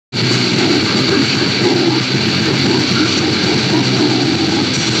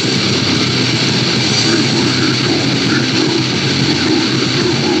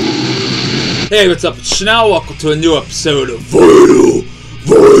Hey, what's up? It's Chanel. Welcome to a new episode of Vital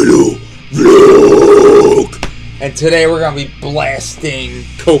Vlog. And today we're going to be blasting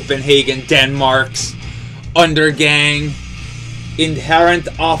Copenhagen, Denmark's Undergang-Indhentet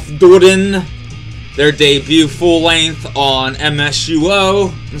Af Doden. Their debut full-length on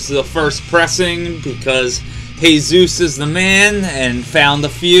MSUO. This is the first pressing because Jesus is the man and found a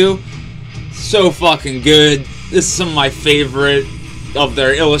few. So fucking good. This is some of my favorite of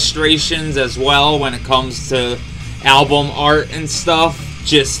their illustrations as well when it comes to album art and stuff.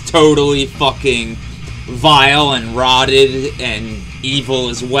 Just totally fucking vile and rotted and evil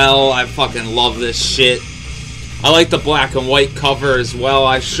as well. I fucking love this shit. I like the black and white cover as well.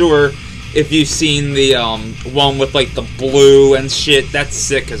 I'm sure if you've seen the one with like the blue and shit, that's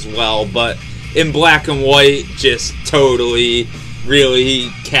sick as well. But in black and white, just totally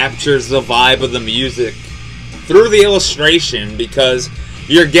really captures the vibe of the music through the illustration, because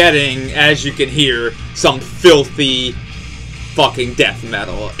you're getting, as you can hear, some filthy fucking death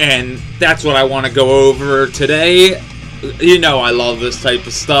metal, and that's what I want to go over today. You know I love this type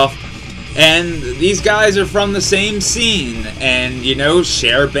of stuff, and these guys are from the same scene and, you know,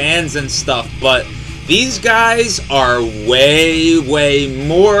 share bands and stuff, but these guys are way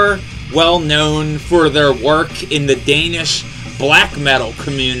more well known for their work in the Danish Black Metal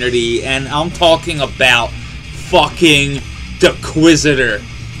community, and I'm talking about fucking Deiquisitor.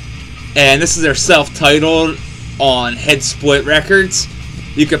 And this is their self-titled on Head Split Records.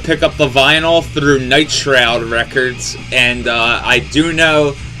 You can pick up the vinyl through Night Shroud Records, and I do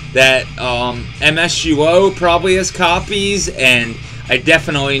know that MSUO probably has copies, and I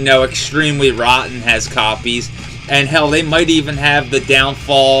definitely know Extremely Rotten has copies, and hell, they might even have the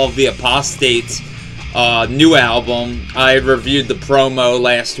Downfall of the Apostates new album. I reviewed the promo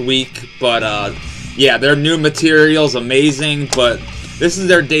last week, but yeah, their new material's amazing, but this is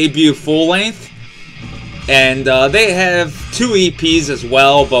their debut full-length, and they have 2 EPs as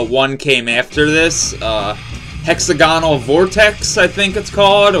well, but one came after this. Hexagonal Vortex, I think it's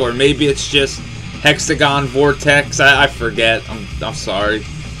called, or maybe it's just Hexagon Vortex. I forget. I'm sorry.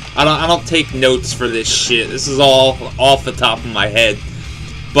 I don't take notes for this shit. This is all off the top of my head.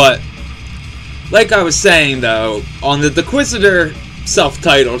 But like I was saying, though, on the Deiquisitor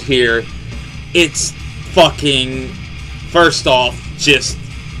self-titled here, it's fucking, first off, just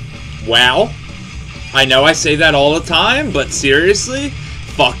wow. I know I say that all the time, but seriously,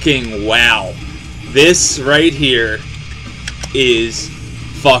 fucking wow. This right here is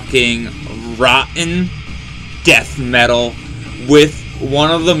fucking rotten death metal with one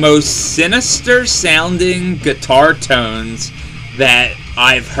of the most sinister sounding guitar tones that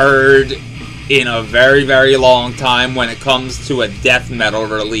I've heard in a very long time when it comes to a death metal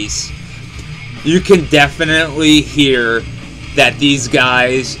release. You can definitely hear that these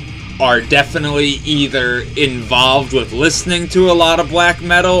guys are definitely either involved with listening to a lot of black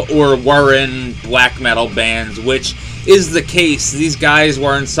metal or were in black metal bands, which is the case. These guys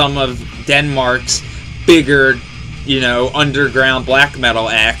were in some of Denmark's bigger, you know, underground black metal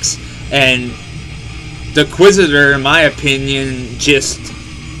acts, and Deiquisitor, in my opinion, just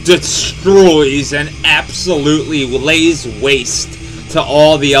destroys and absolutely lays waste to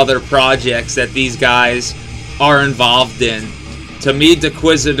all the other projects that these guys are involved in. To me,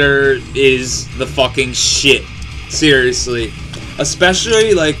 Deiquisitor is the fucking shit. Seriously.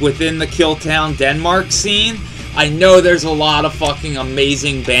 Especially, like, within the Killtown, Denmark scene. I know there's a lot of fucking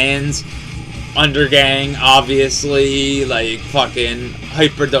amazing bands. Undergang, obviously. Like, fucking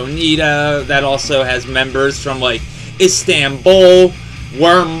Hyperdonita. That also has members from, like, Istanbul.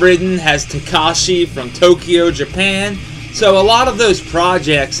 Wormridden has Takashi from Tokyo, Japan. So a lot of those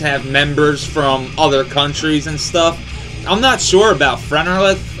projects have members from other countries and stuff. I'm not sure about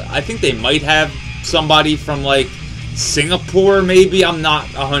Frenerlith. I think they might have somebody from, like, Singapore, maybe. I'm not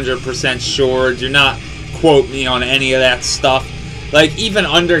 100% sure. Do not quote me on any of that stuff. Like, even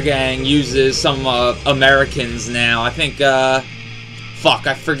Undergang uses some Americans now. I think, fuck,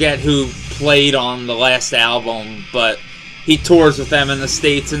 I forget who played on the last album, but he tours with them in the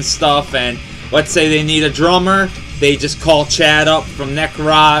States and stuff, and let's say they need a drummer, they just call Chad up from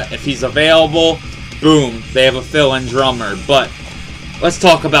Necrot. If he's available, boom, they have a fill-in drummer. But let's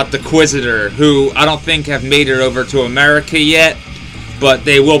talk about Deiquisitor, who I don't think have made it over to America yet, but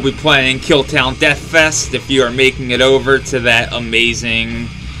they will be playing Killtown Death Fest if you are making it over to that amazing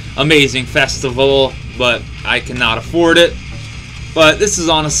festival, but I cannot afford it. But this is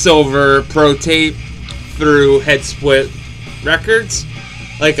on a silver pro tape through Head Split Records.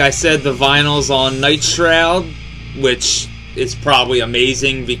 Like I said, the vinyl's on Night Shroud, which is probably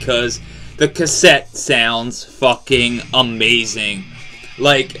amazing because the cassette sounds fucking amazing.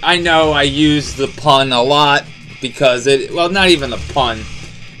 Like, I know I use the pun a lot because it, well, not even a pun.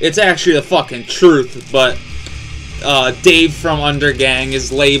 It's actually the fucking truth, but Dave from Undergang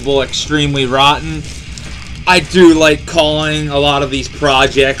is labeled extremely rotten. I do like calling a lot of these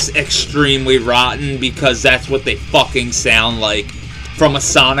projects extremely rotten because that's what they fucking sound like from a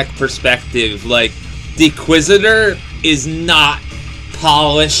sonic perspective. Like, Deiquisitor is not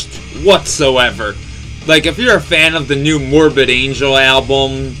polished whatsoever. Like, if you're a fan of the new Morbid Angel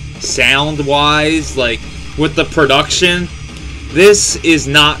album, sound-wise, like, with the production, this is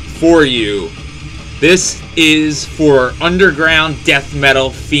not for you. This is for underground death metal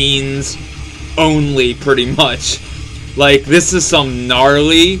fiends only, pretty much. Like, this is some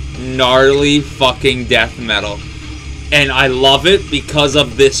gnarly fucking death metal. And I love it because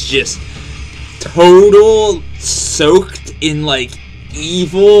of this just total soaked in, like,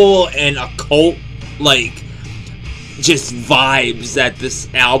 evil and occult, like, just vibes that this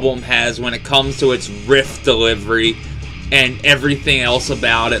album has when it comes to its riff delivery and everything else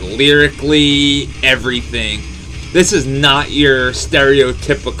about it. Lyrically, everything. This is not your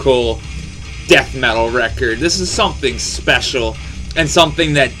stereotypical death metal record. This is something special and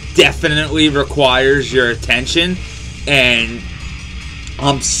something that definitely requires your attention, and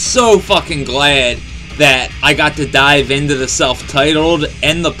I'm so fucking glad that I got to dive into the self-titled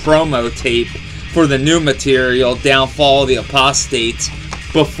and the promo tape for the new material, Downfall of the Apostates,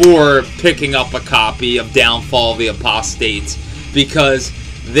 before picking up a copy of Downfall of the Apostates, because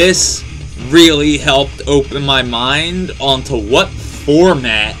this really helped open my mind onto what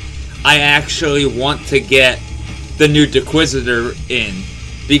format I actually want to get the new Deiquisitor in,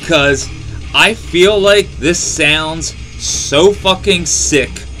 because I feel like this sounds so fucking sick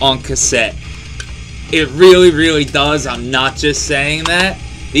on cassette. It really does. I'm not just saying that.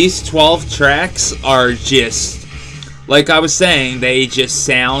 These 12 tracks are just, like I was saying, they just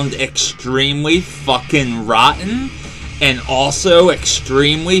sound extremely fucking rotten and also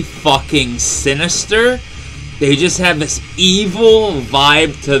extremely fucking sinister. They just have this evil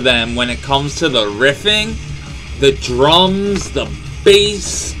vibe to them when it comes to the riffing, the drums, the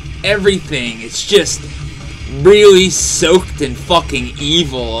bass, everything. It's just really soaked in fucking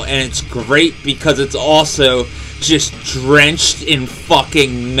evil, and it's great because it's also just drenched in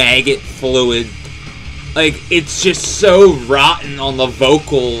fucking maggot fluid. Like, it's just so rotten on the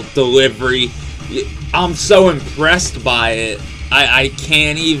vocal delivery. I'm so impressed by it. I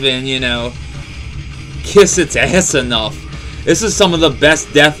can't even, you know, kiss its ass enough. This is some of the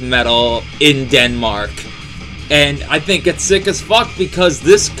best death metal in Denmark. And I think it's sick as fuck because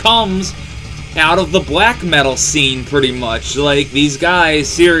this comes out of the black metal scene pretty much. Like, these guys,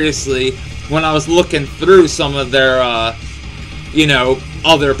 seriously, when I was looking through some of their, you know,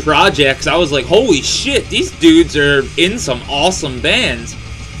 other projects, I was like, holy shit, these dudes are in some awesome bands.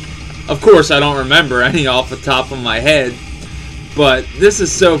 Of course, I don't remember any off the top of my head, but this is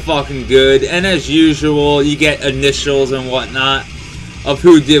so fucking good. And as usual, you get initials and whatnot of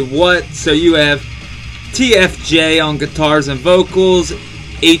who did what. So you have TFJ on guitars and vocals,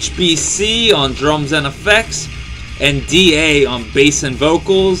 HBC on drums and effects, and DA on bass and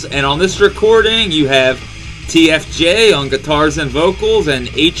vocals. And on this recording, you have TFJ on guitars and vocals and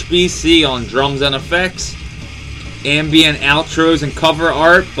HBC on drums and effects. Ambient outros and cover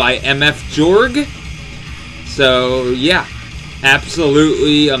art by MF Jorg. So, yeah.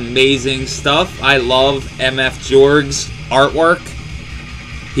 Absolutely amazing stuff. I love MF Jorg's artwork.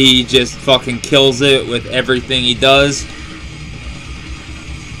 He just fucking kills it with everything he does.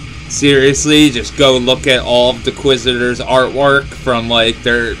 Seriously, just go look at all of Deiquisitor's artwork from, like,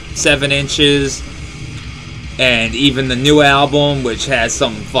 their 7 inches and even the new album, which has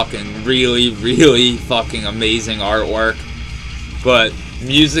some fucking really fucking amazing artwork. But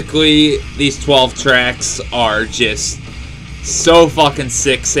musically, these 12 tracks are just so fucking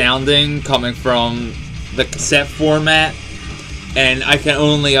sick sounding coming from the cassette format. And I can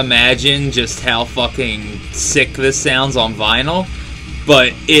only imagine just how fucking sick this sounds on vinyl.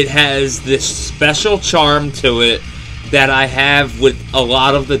 But it has this special charm to it that I have with a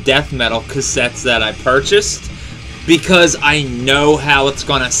lot of the death metal cassettes that I purchased, because I know how it's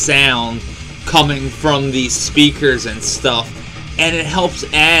gonna sound coming from these speakers and stuff, and it helps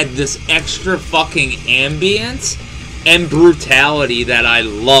add this extra fucking ambience and brutality that I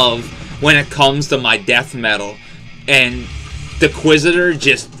love when it comes to my death metal. And Deiquisitor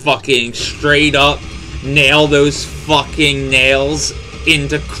just fucking straight up nail those fucking nails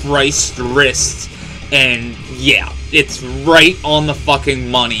into Christ's wrists. And yeah, it's right on the fucking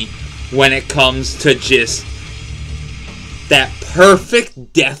money when it comes to just that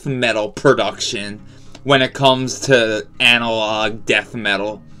perfect death metal production when it comes to analog death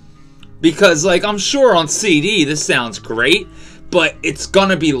metal. Because, like, I'm sure on CD this sounds great, but it's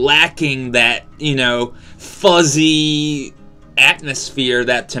gonna be lacking that, you know, fuzzy atmosphere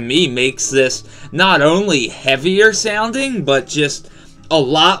that to me makes this not only heavier sounding, but just a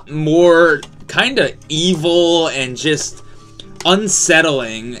lot more kind of evil and just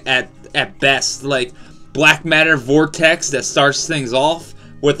unsettling at best. Like Black Matter Vortex that starts things off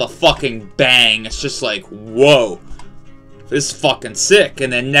with a fucking bang. It's just like, whoa, this is fucking sick.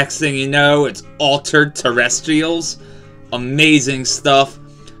 And then next thing you know, it's Altered Terrestrials. Amazing stuff.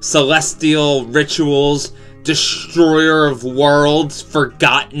 Celestial Rituals, Destroyer of Worlds,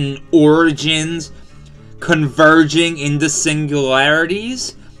 Forgotten Origins, Converging into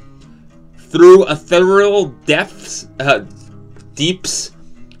Singularities, Through Ethereal Depths, Deeps,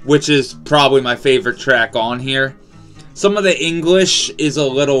 which is probably my favorite track on here. Some of the English is a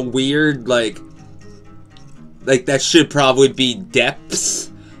little weird, like that should probably be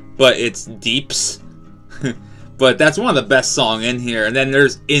Depths, but it's Deeps. But that's one of the best songs in here. And then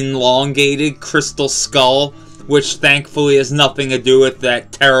there's Elongated Crystal Skull, which thankfully has nothing to do with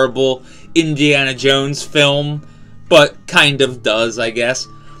that terrible Indiana Jones film, but kind of does, I guess.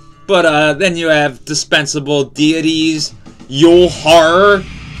 But then you have Dispensable Deities, Yule Horror,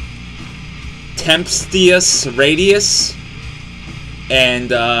 Tempestius Radius, and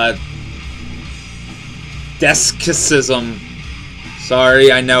Descacism.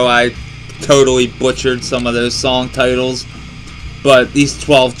 Sorry, I know I totally butchered some of those song titles, but these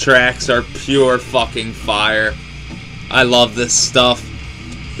 12 tracks are pure fucking fire. I love this stuff.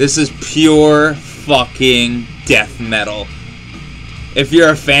 This is pure fucking death metal. If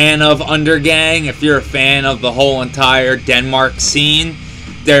you're a fan of Undergang, if you're a fan of the whole entire Denmark scene,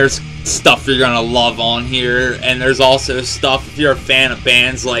 there's stuff you're gonna love on here. And there's also stuff, if you're a fan of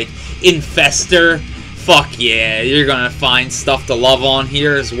bands like INFESTER, fuck yeah, you're gonna find stuff to love on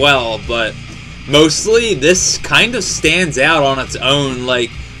here as well. But mostly this kind of stands out on its own.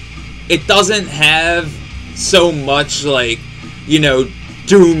 Like, it doesn't have so much, like, you know,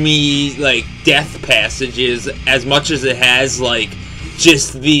 doomy, like, death passages as much as it has, like,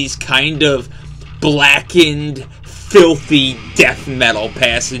 just these kind of blackened, filthy death metal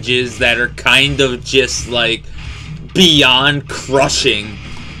passages that are kind of just, like, beyond crushing.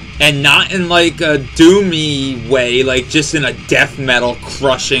 And not in, like, a doomy way, like, just in a death metal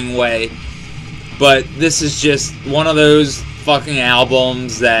crushing way. But this is just one of those fucking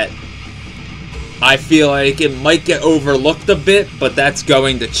albums that I feel like it might get overlooked a bit, but that's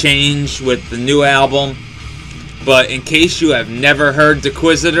going to change with the new album. But in case you have never heard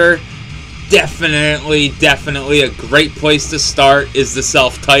Deiquisitor, definitely a great place to start is the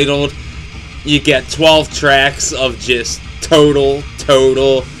self-titled. You get 12 tracks of just total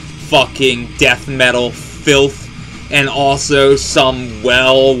fucking death metal filth, and also some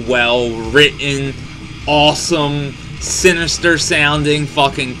well written, awesome, sinister sounding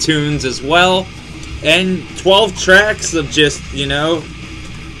fucking tunes as well. And 12 tracks of just, you know,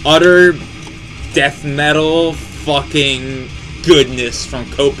 utter death metal fucking goodness from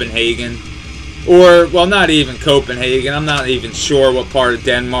Copenhagen. Or, well, not even Copenhagen. I'm not even sure what part of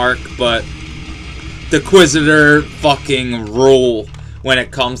Denmark, but Deiquisitor fucking rule when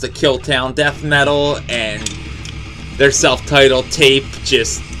it comes to Killtown death metal, and their self-titled tape,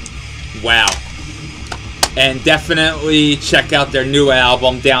 just wow. And definitely check out their new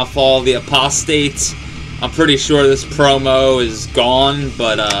album, Downfall of the Apostates. I'm pretty sure this promo is gone,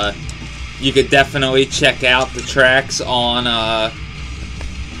 but you could definitely check out the tracks on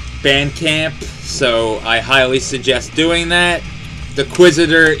Bandcamp, so I highly suggest doing that.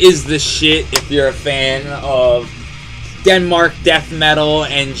 Deiquisitor is the shit if you're a fan of Denmark death metal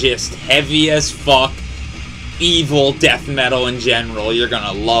and just heavy as fuck evil death metal in general. You're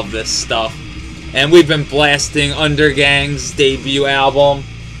gonna love this stuff. And we've been blasting Undergang's debut album,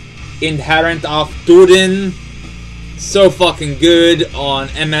 Indhentet Af Doden. So fucking good on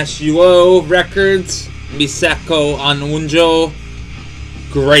MSUO Records. Miseko Anunjo.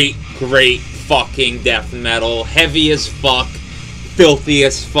 Great fucking death metal. Heavy as fuck. Filthy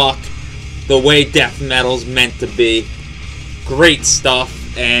as fuck. The way death metal's meant to be. Great stuff.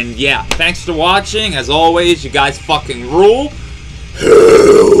 And yeah, thanks for watching. As always, you guys fucking rule.